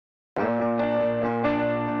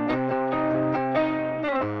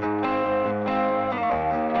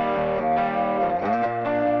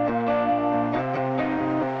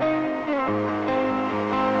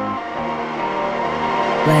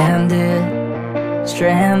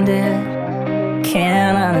stranded.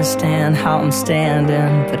 Can't understand how I'm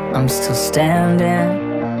standing, but I'm still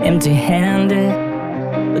standing, empty-handed,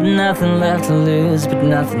 with nothing left to lose, but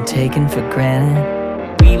nothing taken for granted.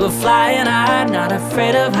 We were flying high, not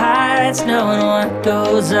afraid of heights, knowing what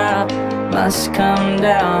goes up must come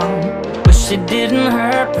down. Wish it didn't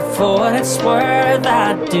hurt, but for what it's worth,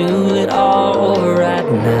 I'd do it all over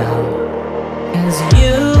right now. 'Cause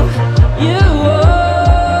you are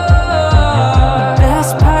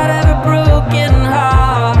best part of a broken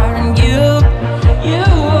heart. And you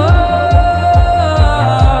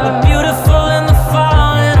are the beautiful and the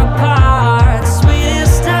falling apart, the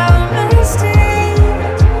sweetest of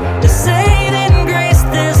mistakes, the saving grace.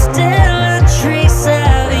 There's still a trace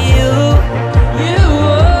of you. You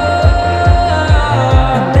are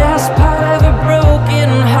the best part of a broken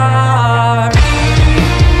heart.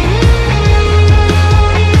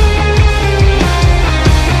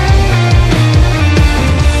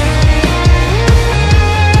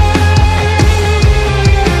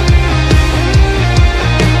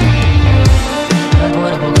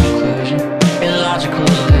 Unavoidable conclusion, illogical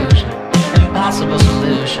delusion, impossible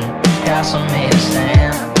solution. Castle made a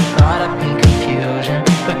stand, caught up in confusion.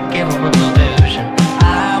 Forgivable delusion,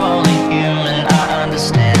 I'm only human, I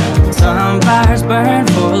understand. Some fires burn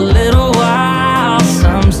for a little while,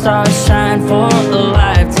 some stars shine for a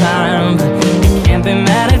lifetime. But you can't be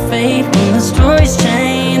mad at fate when the stories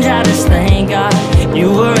change. I just thank God you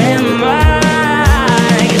were in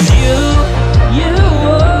mine. 'Cause you are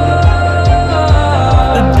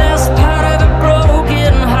the best part of a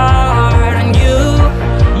broken heart. And you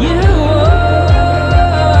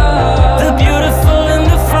are the beautiful and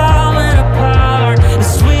the falling apart, the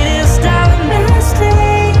sweetest of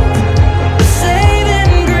mistakes, the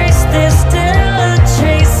saving grace. There's still a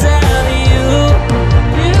trace of you.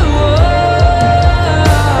 You are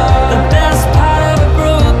the best part of a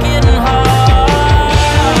broken heart.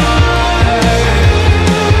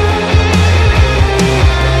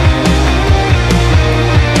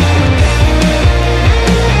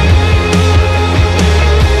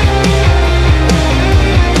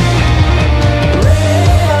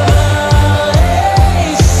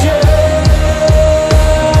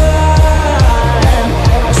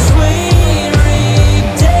 Sweet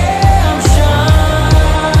redemption,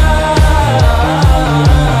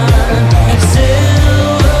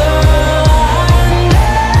 silver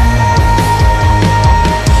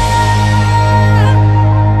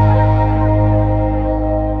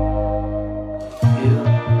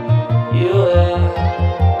You are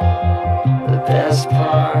the best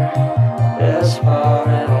part, and I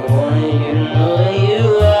wanted you to know that you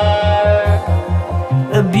are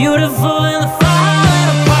the beautiful and the fire.